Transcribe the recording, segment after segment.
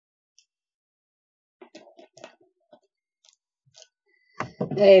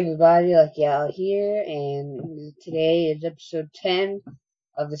Hey everybody, Lucky out here, and today is episode 10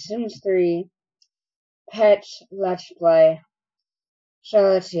 of The Sims 3 Pets Let's Play. So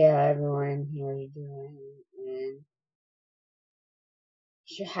let's see how everyone here is doing, and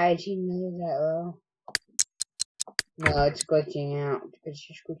is your hygiene really that low? No, it's glitching out. It's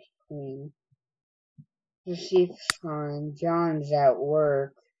just squeaky clean. Just see if it's fine. John's at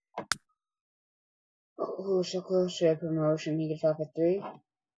work. Oh, so close to a promotion. He gets off at 3.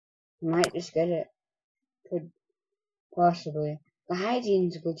 He might just get it. Could possibly. The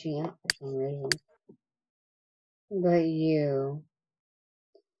hygiene's glitching out for some reason. But you,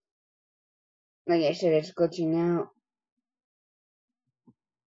 like I said, it's glitching out.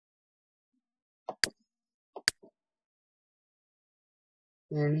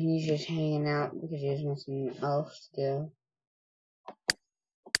 And he's just hanging out because he has nothing else to do.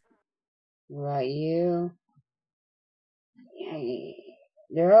 Right, you? Yeah,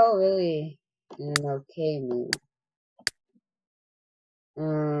 they're all really in an okay mood.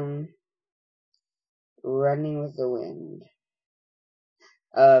 Running with the wind.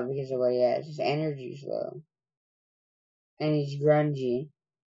 Because of what he has. His energy's low. And he's grungy.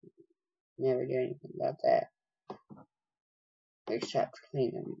 Never do anything about that. Except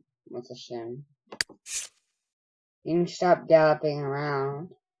clean him with a sim. You can stop galloping around.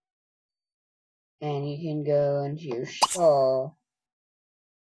 And you can go into your stall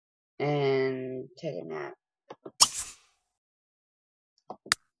and take a nap.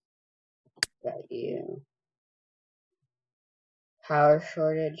 Got you. Power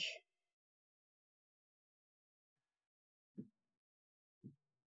shortage.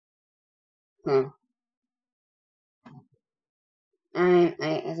 Huh.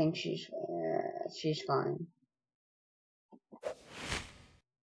 I think she's fine.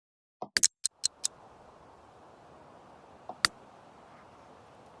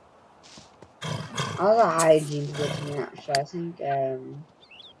 All the hygiene's glitching out, so I think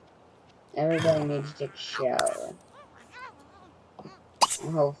everybody needs to take a shower.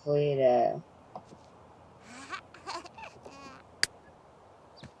 And hopefully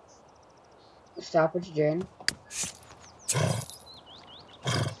stop what you're doing.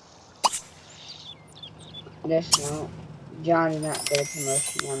 This won't. John did not get a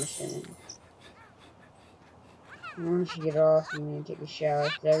promotion, I'm assuming. Once you get off, you need to take a shower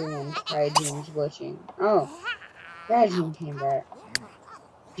because everyone's hygiene's glitching. Oh, hygiene came back.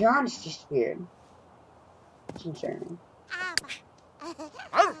 John's disappeared. It's concerning.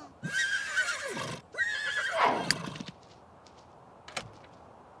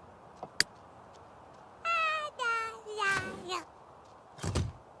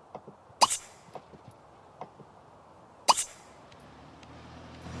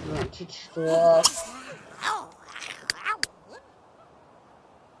 To stop.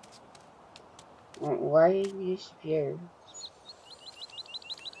 Why did you disappear?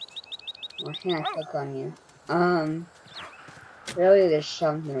 Why can't I click on you? Really, there's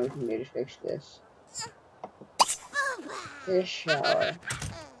something we can do to fix this. Take a shower.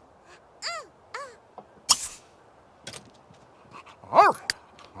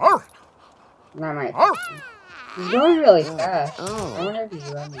 That might be. He's going really fast. I wonder if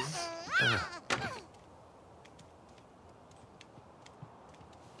he's running.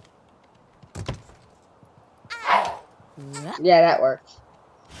 Yeah, that works.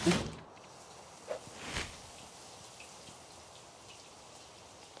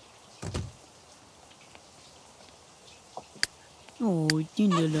 Oh,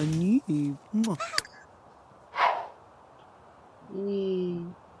 tinalani.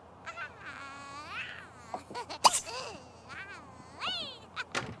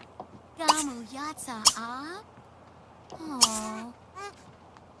 Gamu yatsa up. Oh,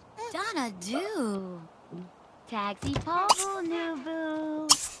 Donna do. Taxi Paul Nubu.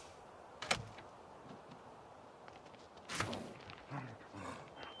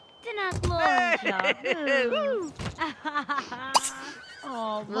 Dinakloja.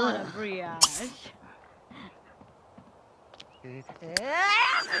 Oh, what a brioche.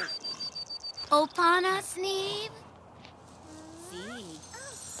 Opana Sneeb. See.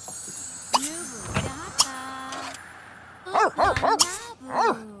 Nubu Data.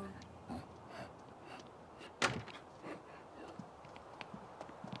 Opanabu.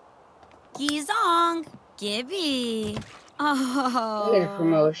 Gizong. Gibby. Oh. Get a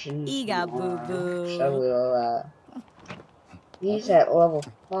promotion. Ega boo boo. So we'll, he's at level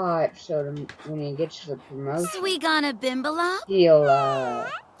 5, so when he gets to the promotion, Swigana Bimbala? he'll,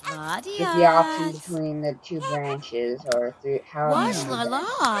 get the option between the 2 branches, or 3, however many branches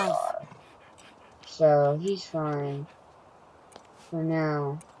there are. So, he's fine. for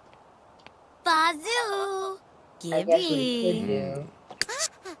now. Bazoo! I guess what we could Gibby. do,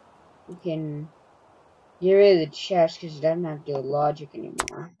 we can get rid of the chest because it doesn't have to do with logic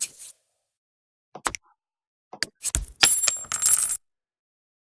anymore.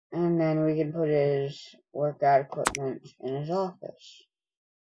 And then we can put his workout equipment in his office.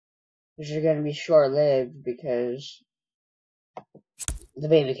 Which is going to be short-lived because the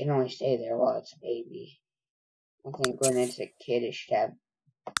baby can only stay there while it's a baby. I think when it's a kid, it should have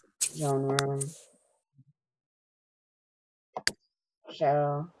his own room.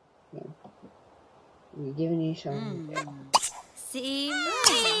 So, yeah. We're giving you some. Si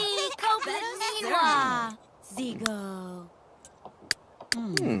Kopaniwa. Zigo.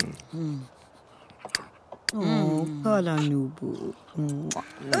 Oh, Kalanubu.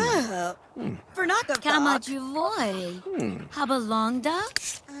 Fernaka Kamajuvoy. Habalongda?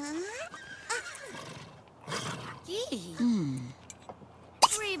 Gee.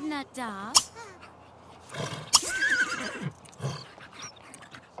 Ribna da.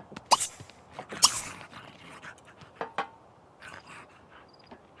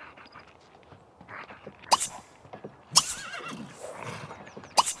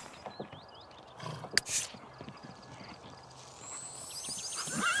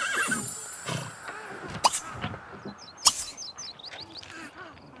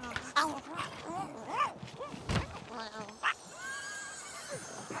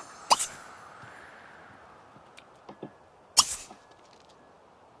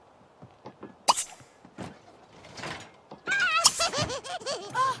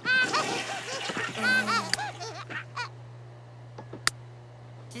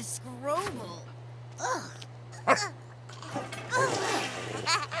 Disgrobel.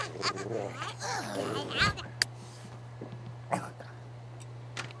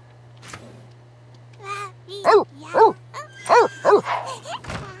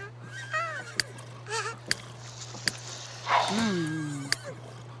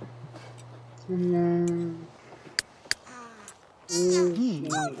 And then.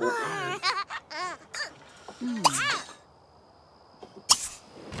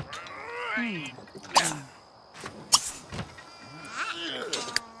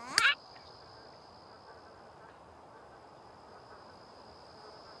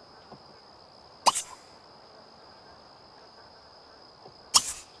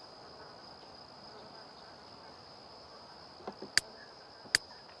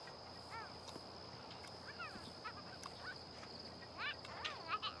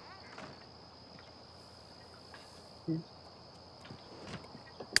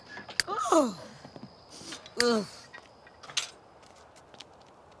 Oh. Ugh.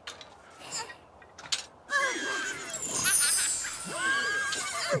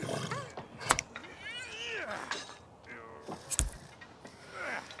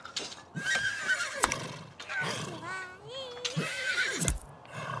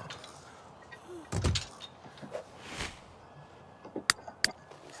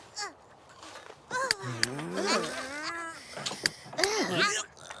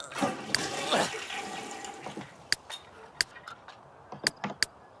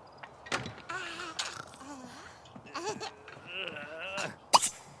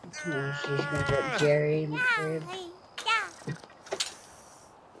 She's gonna get Jerry in the crib.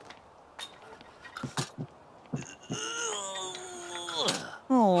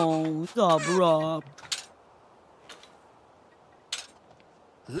 Oh, stop, Rob.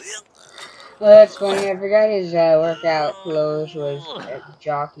 Well, that's funny. I forgot his workout clothes was a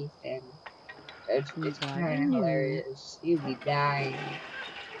jockey thing. So it's kind of hilarious. You'd be dying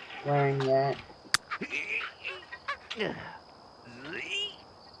wearing that.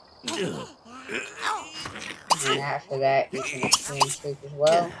 And after that, you can clean sleep as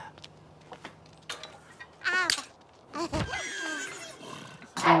well.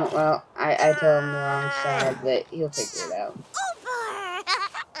 Well, I told him the wrong side, but he'll figure it out.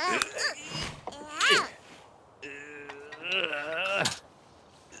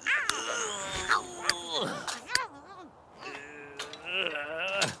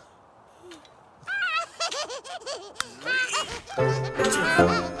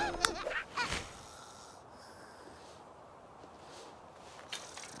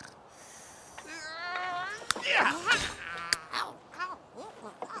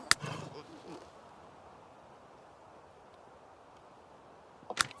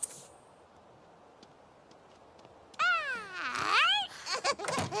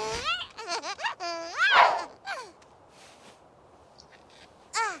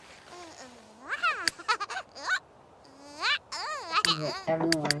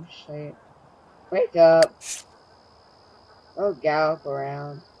 Everyone sleep. Wake up. I'll gallop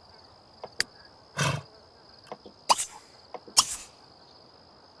around.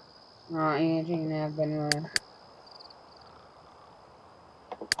 Not anything that anyway.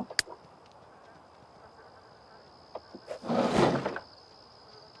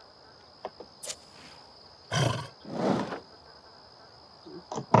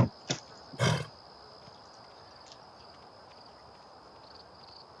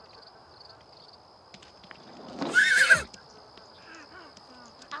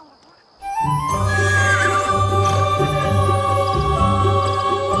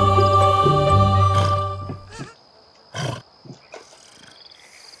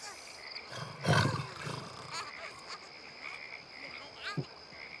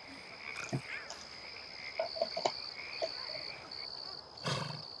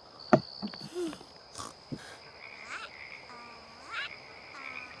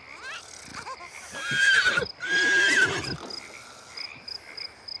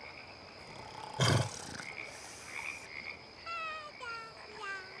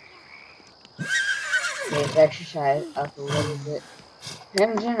 Let's exercise up a little bit.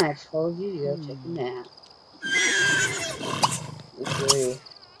 Crimson, I told you to go take a nap. Agree.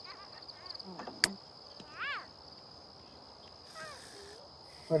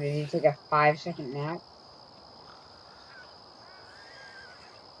 What, did you take a 5-second nap?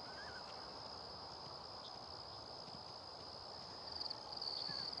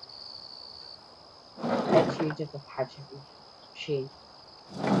 I actually took a 5-second shave.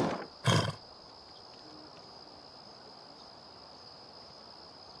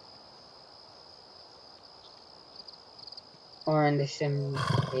 Or in the sim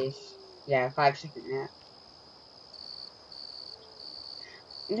case. Yeah, 5-second nap.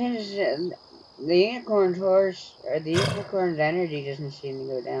 The unicorn's horse, or the unicorn's energy doesn't seem to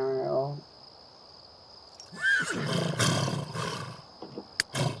go down at all.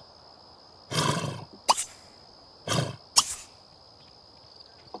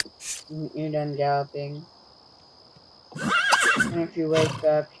 You're done galloping. And if you wake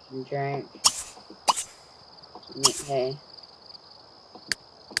up, you can drink. Hey.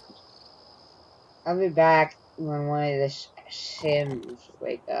 I'll be back when one of the Sims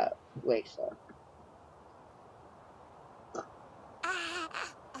wakes up.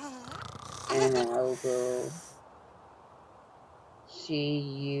 And I will see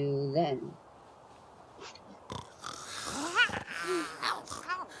you then.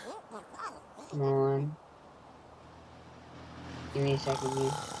 Come on. Give me a second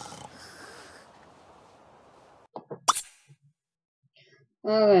here.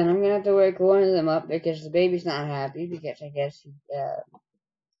 Well then, I'm gonna have to wake one of them up because the baby's not happy because I guess he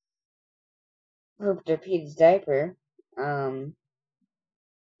pooped or peed his diaper. We'll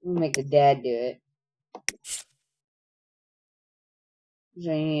make the dad do it.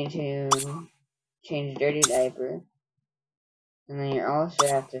 So you need to change dirty diaper. And then you also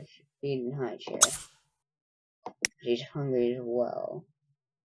have to feed in high chair. He's hungry as well.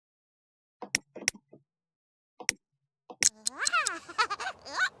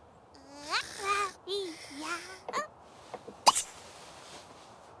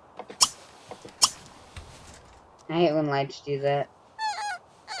 I hate when lights do that.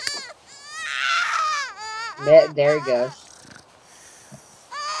 There it goes.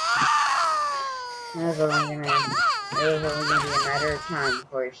 It was only gonna be a matter of time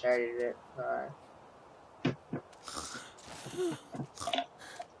before he started it.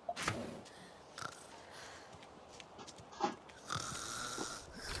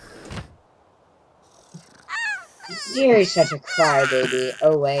 Jerry's such a crybaby.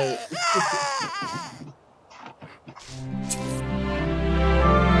 Oh wait.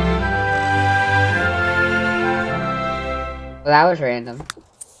 Well, that was random.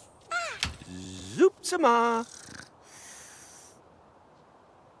 Zoop-sama.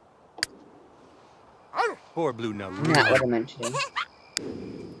 Poor Blue Nose. Not what I meant to do.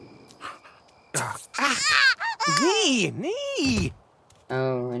 Nee.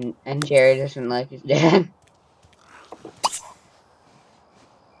 Oh, and Jerry doesn't like his dad.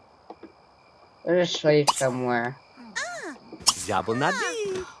 They're just sleep somewhere.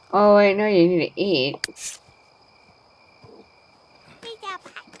 Jabble-na-dee. Oh wait, no, you need to eat.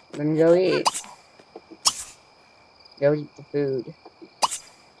 Then go eat. Go eat the food.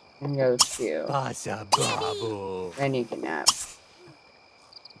 And go stew. Basa-babo. Then you can nap.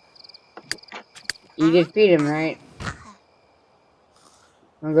 You did feed him, right?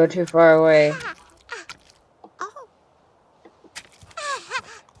 Don't go too far away.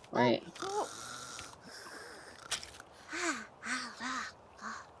 Right.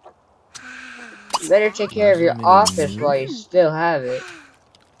 You better take care of your office while you still have it.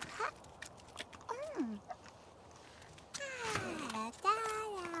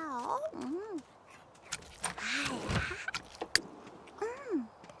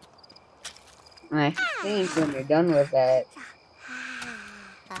 And I think when you're done with that,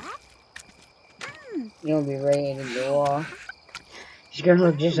 you'll be ready to go off. He's gonna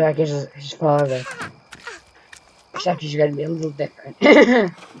look just like his father. Except he's gonna be a little different.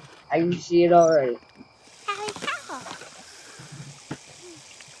 I can see it already.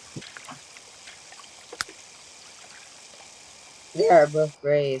 They are both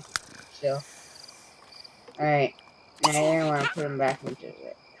brave. Still. Alright. Now you're gonna want to put them back into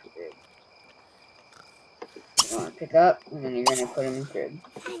the crib. You want to pick up, and then you're gonna put them in the crib.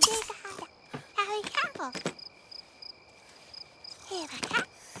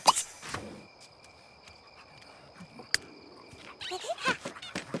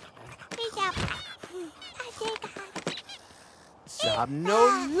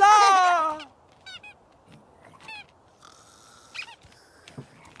 Somnola!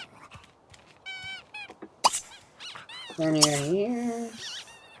 Turn your ears.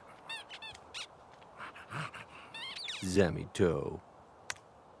 Zamito.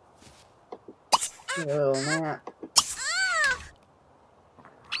 Take a little nap.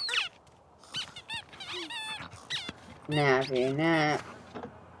 Nappy nap.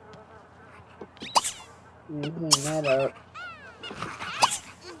 You can clean that up.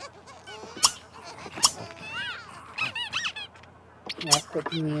 Have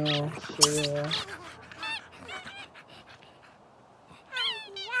quick meal, cereal.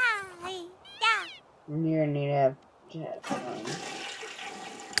 And you're gonna need to have fun.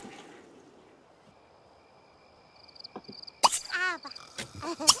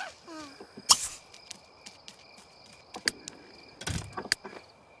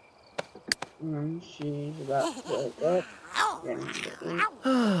 And she's about to wake up. You're gonna need to eat.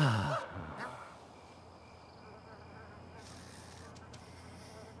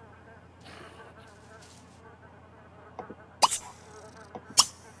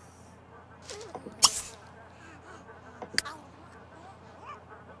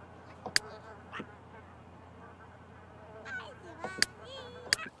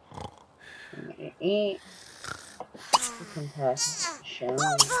 Eat. You can pass the show.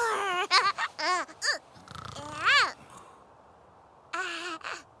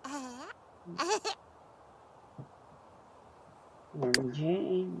 And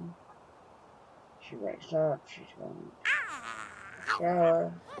Jane, she wakes up, she's going to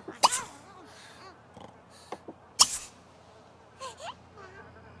shower.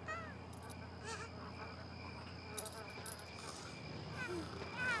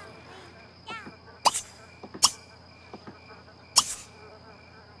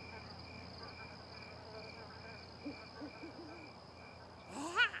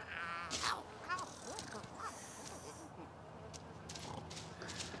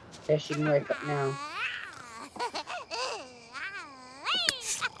 Guess she can wake up now.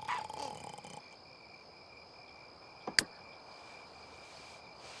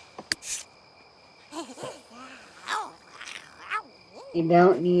 You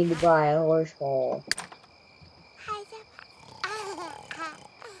don't need to buy a horse bowl.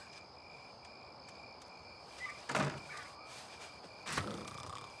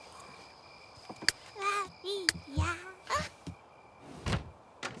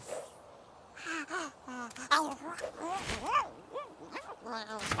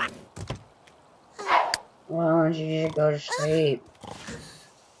 Why don't you just go to sleep?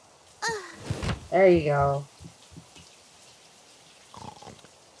 There you go.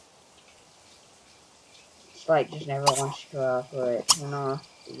 This light just never wants to go off. Right, turn off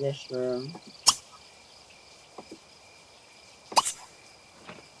this room.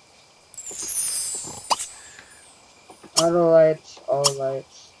 All the lights, all the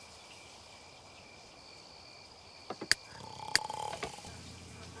lights.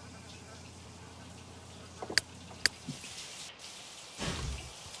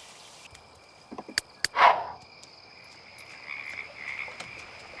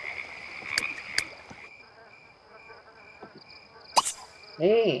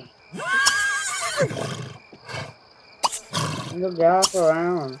 Hey! Look off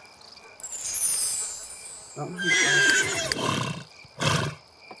around. Oh,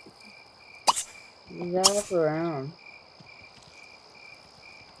 you gotta look around.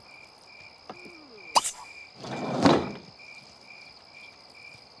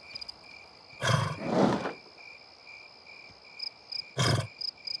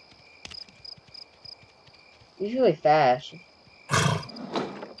 He's really fast.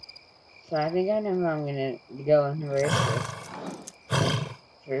 So I think I know who I'm gonna go and race with.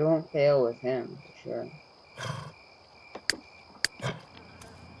 So we won't fail with him, for sure.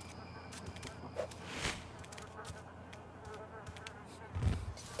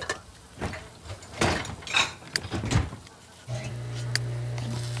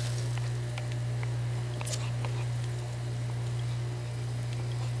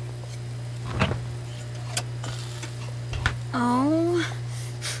 Oh.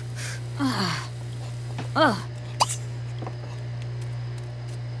 Ugh.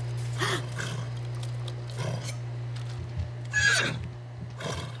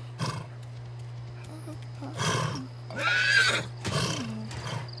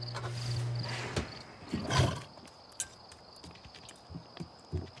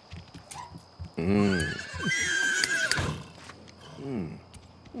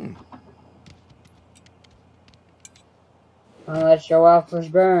 I'll let your waffles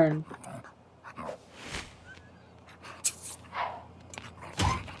burn.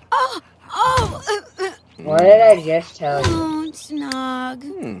 Oh. Oh. What did I just tell you? Oh, Snog.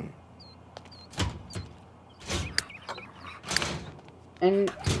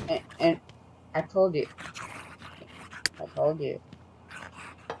 And I told you. I told you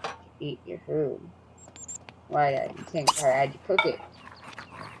to eat your food. Why you think I had to cook it?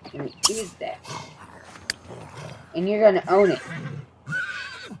 And you eat that. And you're gonna own it.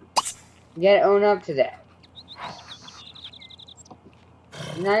 You gotta own up to that.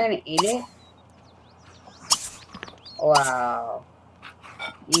 You're not gonna eat it? Wow.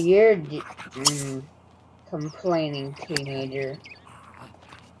 You're complaining teenager.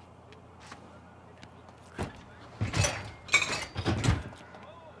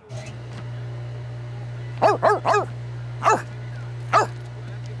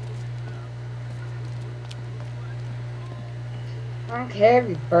 I don't care if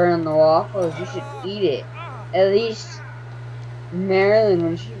you burn the waffles, you should eat it. At least Marilyn,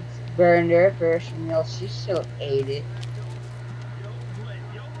 when she burned her first meal, she still ate it.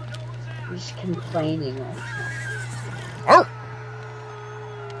 You're just complaining all the time.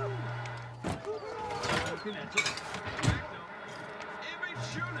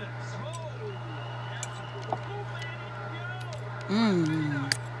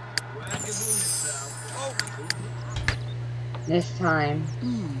 This time,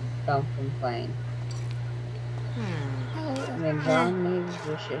 don't complain. And then John made his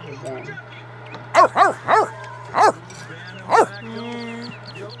wishes again.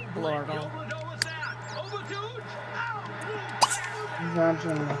 Blorgle. John's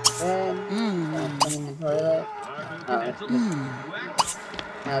in the bed. John's in the toilet. Oh, it's just...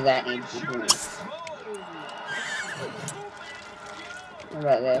 Now that needs to be cleaned. What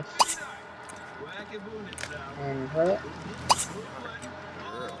about this? And the toilet.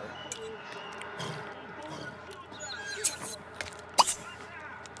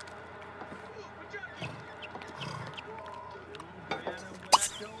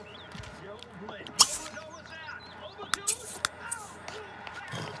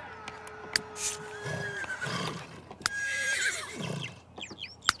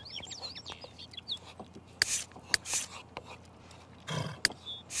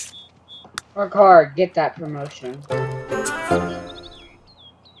 Work hard, get that promotion.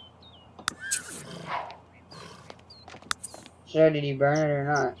 So did you burn it or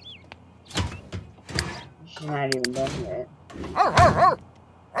not? She's not even done yet.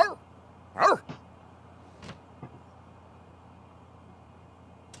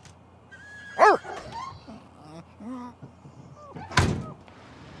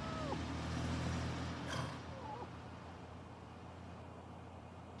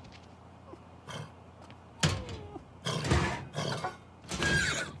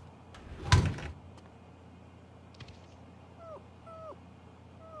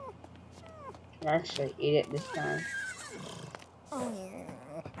 Actually, eat it this time.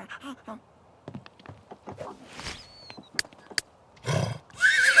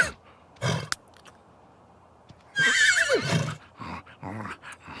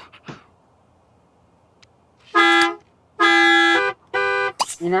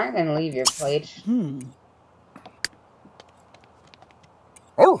 You're not gonna leave your plate.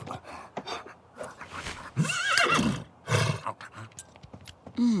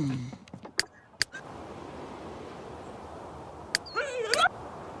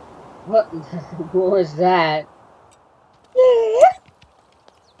 What? What was that?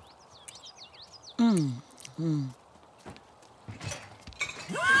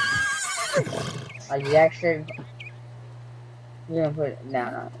 Are you actually... You're gonna put it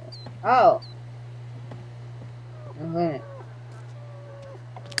down on it. Oh! I'm gonna...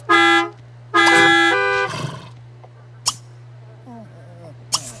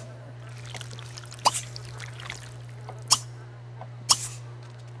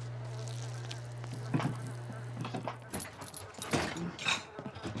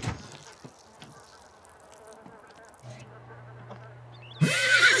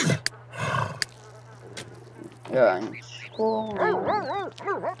 You're in school.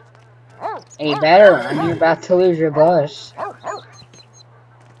 Hey, you better run. You're about to lose your bus.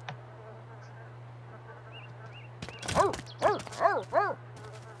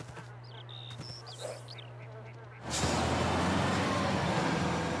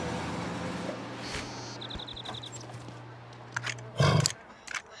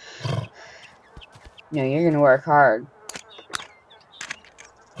 No, you're gonna work hard.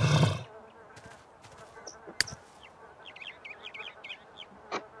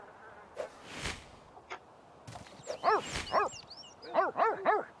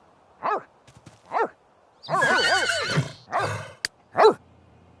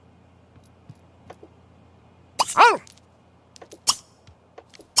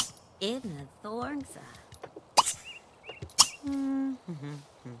 In the thorns.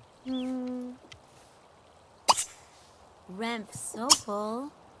 Ramp so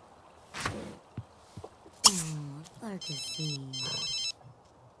full. Larkasy.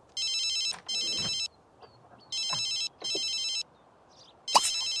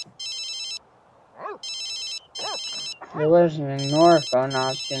 There wasn't an ignore phone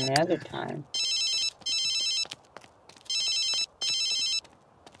option the other time.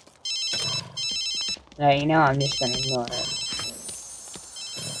 Now you know I'm just gonna ignore it.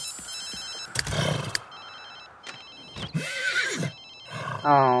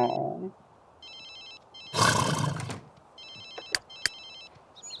 Oh.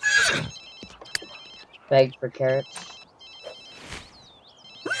 Beg for carrots.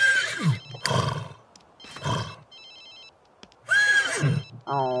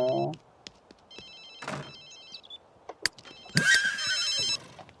 Oh.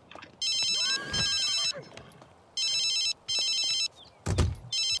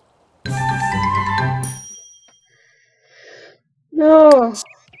 No.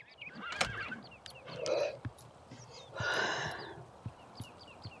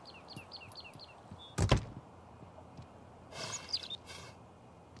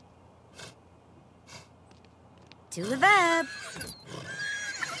 To the web.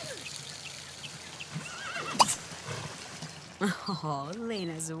 Oh,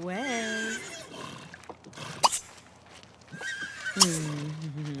 Lena's away.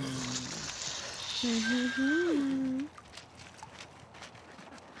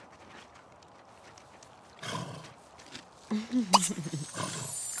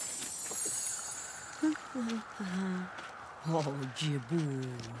 Oh, Jibu.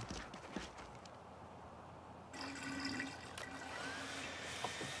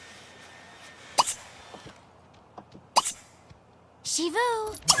 Shivu.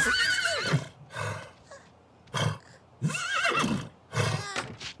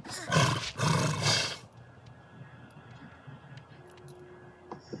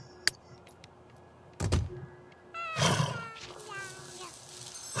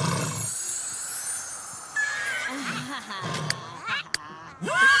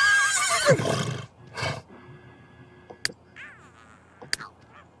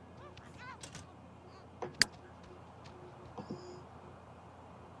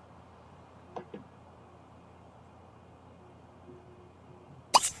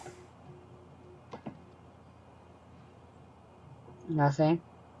 Nothing?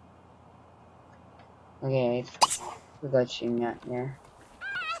 Okay, we got you not here.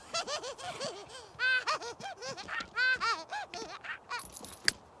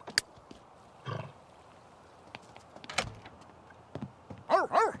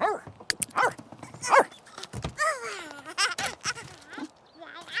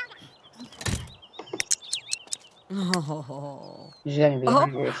 Oh, He's gonna be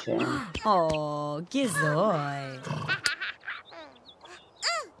hungry soon. oh, Gizoy.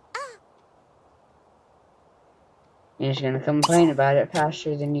 He's gonna complain about it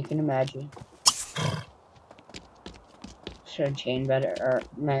faster than you can imagine. Should Jane better, or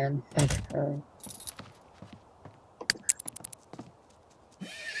man better.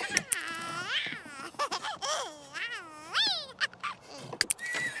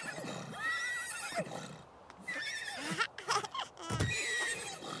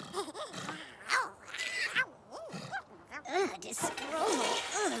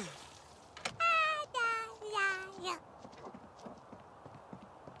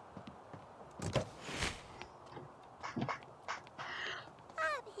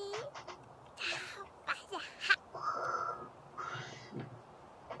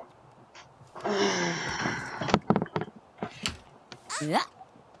 Yeah.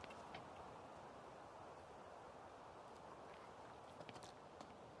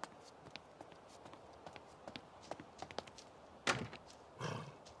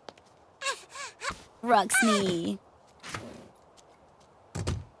 Ruxney.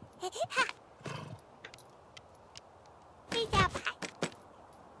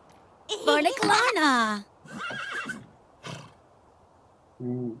 Barnacolana.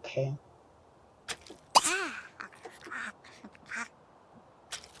 Okay.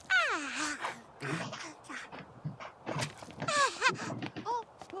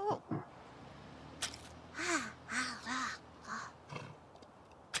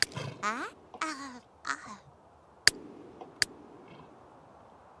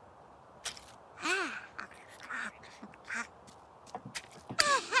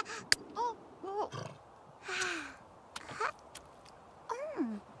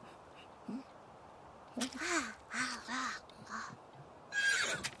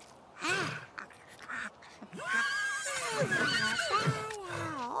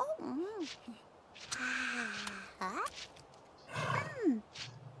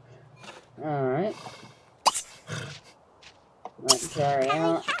 Alright. Let Jerry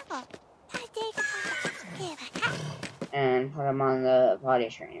out. And put him on the body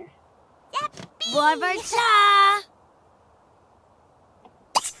trainer. Barbarcha.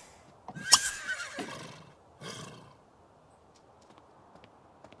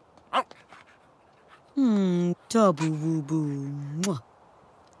 Tabu woo boo. Mwah.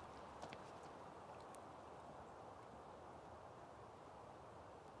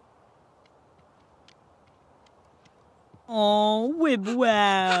 Oh, wib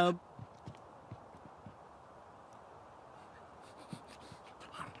wab.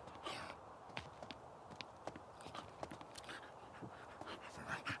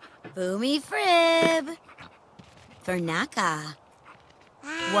 Boomy Frib. Fernaka.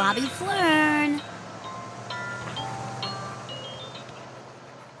 Wobby Flern.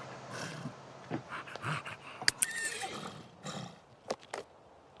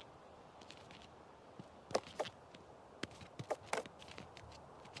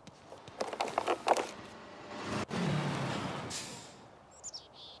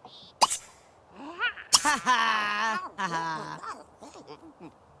 Ha ha ha ha.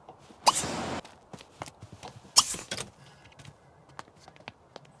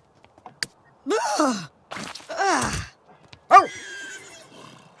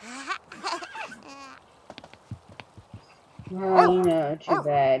 Well, you know, too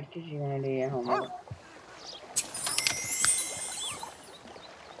bad, because you're gonna do your homework.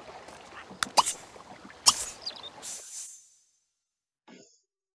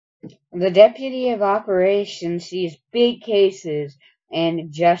 The Deputy of Operations sees big cases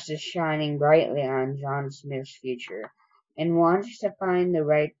and justice shining brightly on John Smith's future, and wants to find the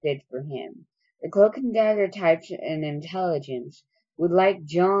right fit for him. The Cloak and Dagger types in intelligence would like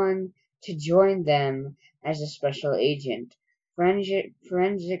John to join them as a special agent.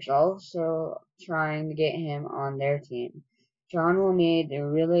 Forensics also trying to get him on their team. John will need to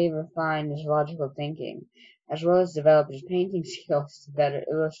really refine his logical thinking, as well as develop his painting skills to better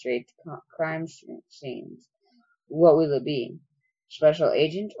illustrate the crime scenes. What will it be? Special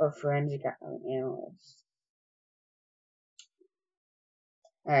agent or forensic analyst?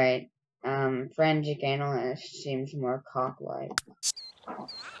 Alright, forensic analyst seems more cop-like.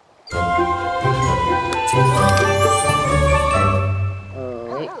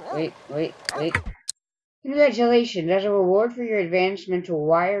 Oh, wait. Congratulations! As a reward for your advancement to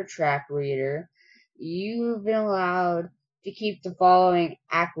wiretap reader, you've been allowed to keep the following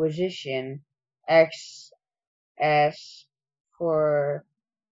acquisition: XS for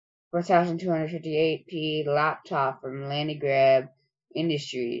 4,258p laptop from Landygrab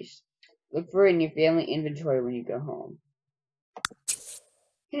Industries. Look for it in your family inventory when you go home.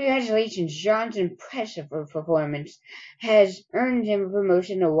 Congratulations, John's impressive performance has earned him a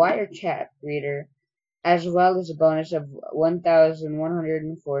promotion to wiretap reader, as well as a bonus of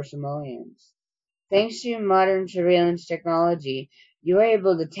 1,104 simoleons. Thanks to modern surveillance technology, you are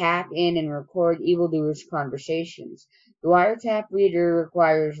able to tap in and record evildoers' conversations. The wiretap reader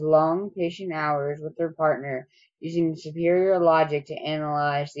requires long, patient hours with their partner, using superior logic to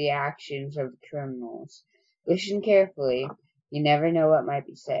analyze the actions of the criminals. Listen carefully. You never know what might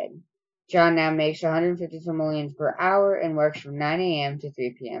be said. John now makes 150 simoleons per hour and works from 9 a.m. to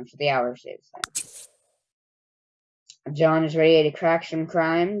 3 p.m., so the hour saves time. John is ready to crack some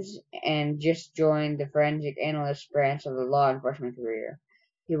crimes and just joined the forensic analyst branch of the law enforcement career.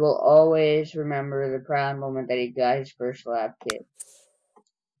 He will always remember the proud moment that he got his first lab kit.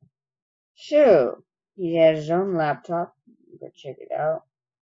 So, he has his own laptop. Go check it out.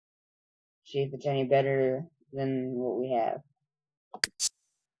 See if it's any better than what we have.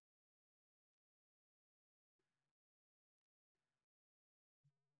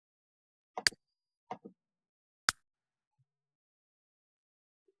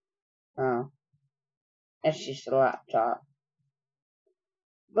 Oh, it's just a laptop.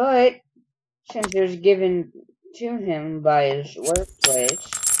 But since it was given to him by his workplace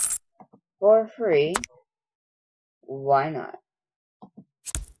for free, why not?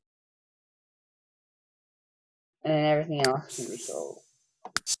 And then everything else can be sold.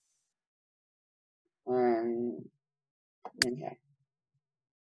 And okay.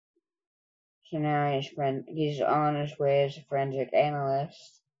 So now he's on his way as a forensic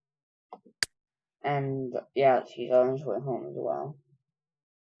analyst. And yeah, he's on his way home as well.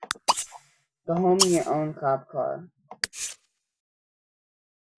 Go home in your own cop car.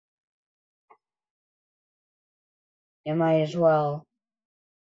 You might as well.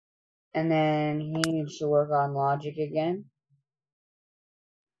 And then he needs to work on logic again.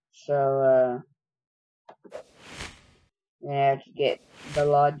 So, we have to get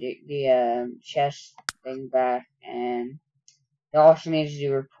the chess thing back, and he also needs to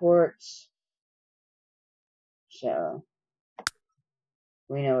do reports. So,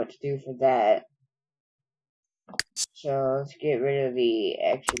 we know what to do for that. So, let's get rid of the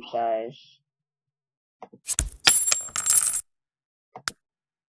exercise.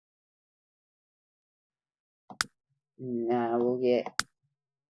 Now we'll get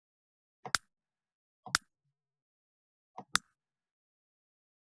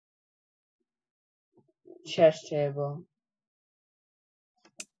chess table.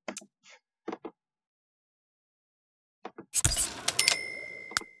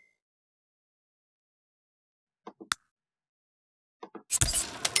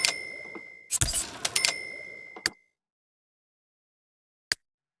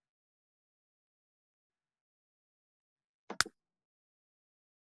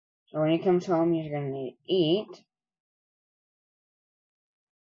 So when he comes home, he's gonna need to eat.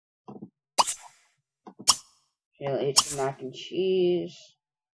 He'll eat some mac and cheese.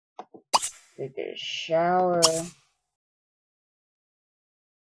 Take a shower.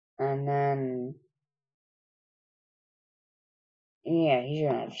 And then, yeah, he's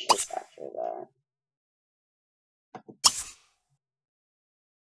gonna have sleep after that.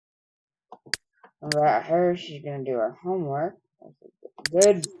 About her, she's gonna do her homework.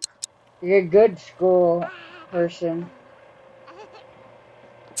 You're a good school person.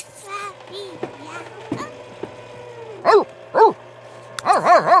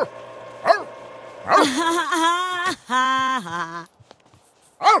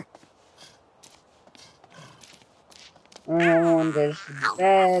 When everyone goes to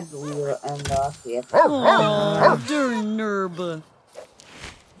bed, we will end off the episode. Oh, darn nerve.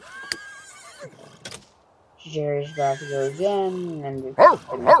 Jerry's about to go again, and we can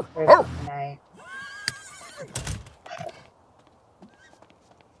finish for tonight.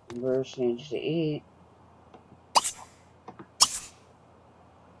 Bruce needs to eat.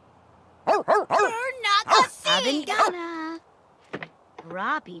 Haven't gonna.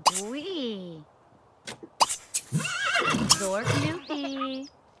 Robbie Dwee. Dork Newbie.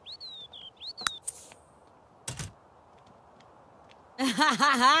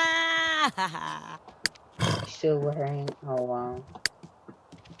 Still wearing. Oh wow.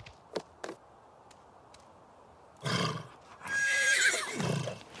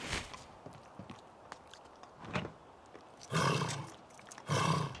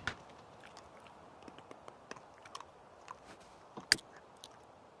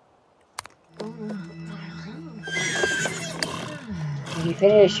 Did you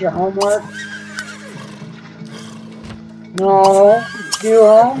finish your homework? No, do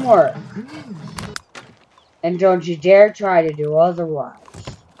homework. And don't you dare try to do otherwise.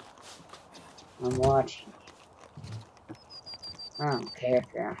 I'm watching. I don't care if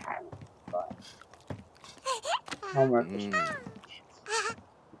you're not having it, but homework is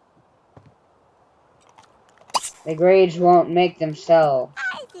the grades won't make themselves.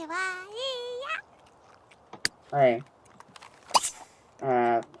 Alright.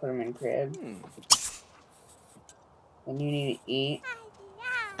 Put them in crib. And you need to eat.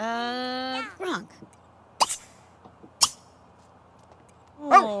 Grunk.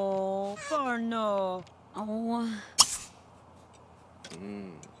 Oh, Barno. Oh.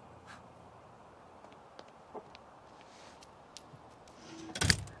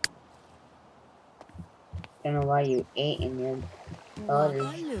 Don't know why you ate in your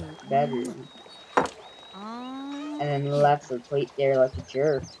daughter's bedroom. And then left the plate there like a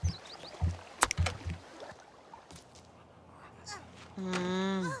jerk.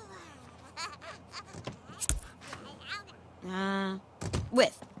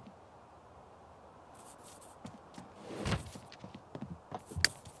 With.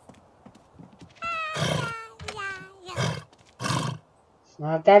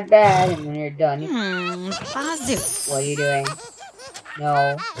 not that bad. And when you're done, Bazoo. what are you doing?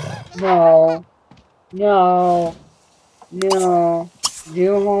 No. No. No. No.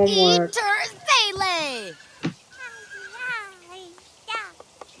 Do homework. Eater's Bailey.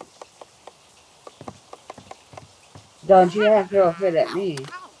 Don't you have to fit at me?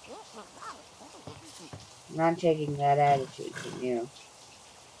 I'm not taking that attitude from you.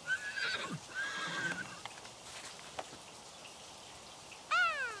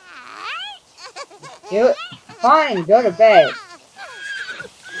 Do it. Fine, go to bed.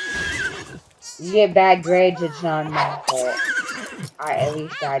 You get bad grades, it's not my fault. At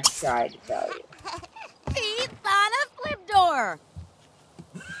least I tried to tell you. Feet on a flip door.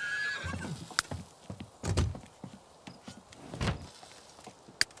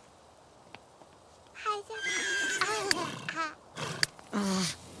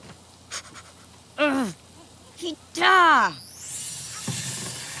 Kita.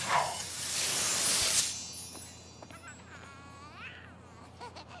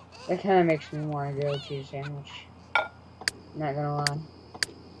 That kind of makes me want a grilled cheese sandwich. Not gonna lie.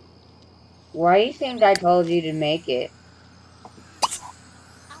 Why do you think I told you to make it?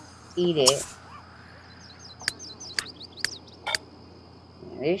 Eat it.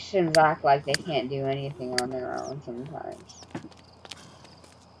 These Sims act like they can't do anything on their own sometimes.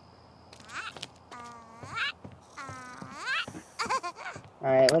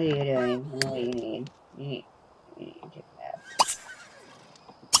 Alright, what are you doing? I know what you need. You need to take that.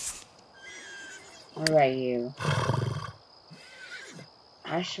 What about you?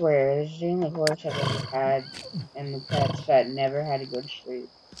 I swear, this is the only horse I've ever had, and the pets that never had to go to sleep.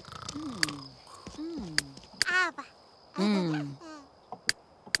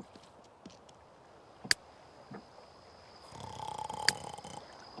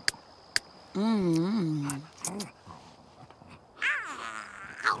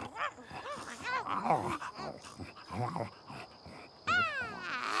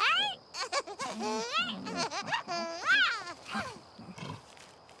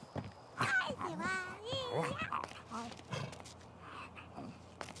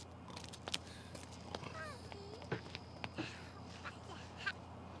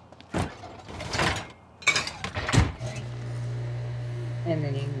 And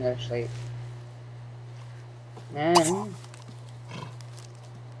then you can go to sleep. Man.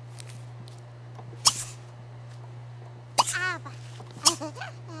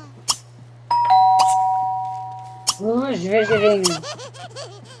 Who is visiting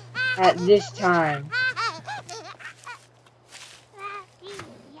at this time?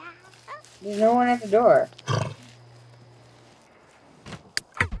 There's no one at the door.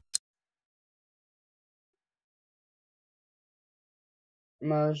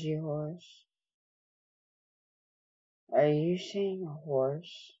 Mosey horse. Are you saying a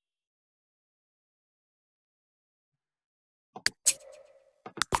horse?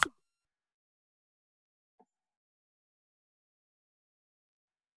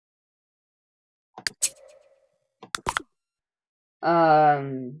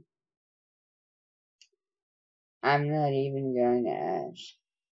 I'm not even going to ask.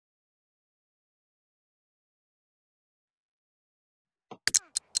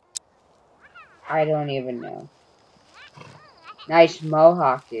 I don't even know. Nice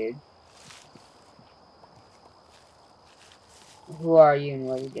mohawk, dude. Who are you and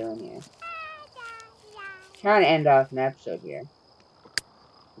what are you doing here? Trying to end off an episode here.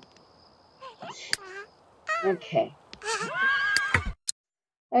 Okay.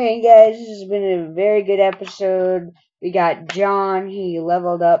 Okay, guys, this has been a very good episode. We got John. He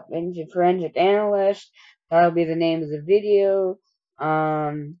leveled up into Forensic Analyst. That'll be the name of the video.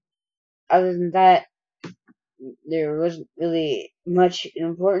 Other than that, there wasn't really much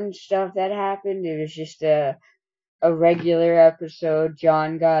important stuff that happened. It was just a regular episode.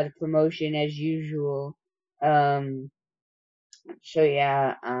 John got a promotion as usual. So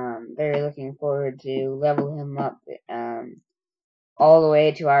yeah, very looking forward to level him up, all the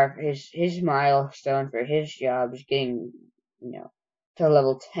way to his milestone for his job is getting, to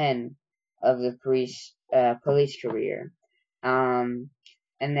level 10 of the police career.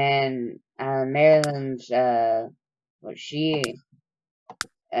 And then, Maryland's, what she,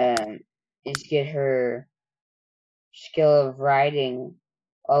 is get her skill of riding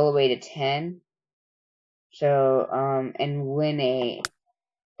all the way to 10. So, and win a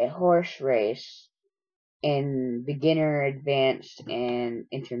horse race in beginner, advanced, and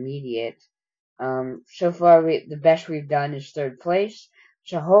intermediate. So far, the best we've done is 3rd place.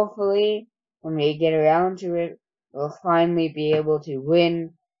 So hopefully, when we get around to it, we'll finally be able to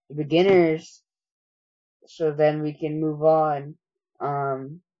win the beginners. So then we can move on.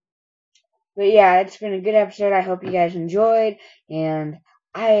 But yeah, it's been a good episode. I hope you guys enjoyed, and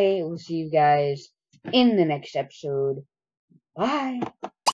I will see you guys in the next episode. Bye.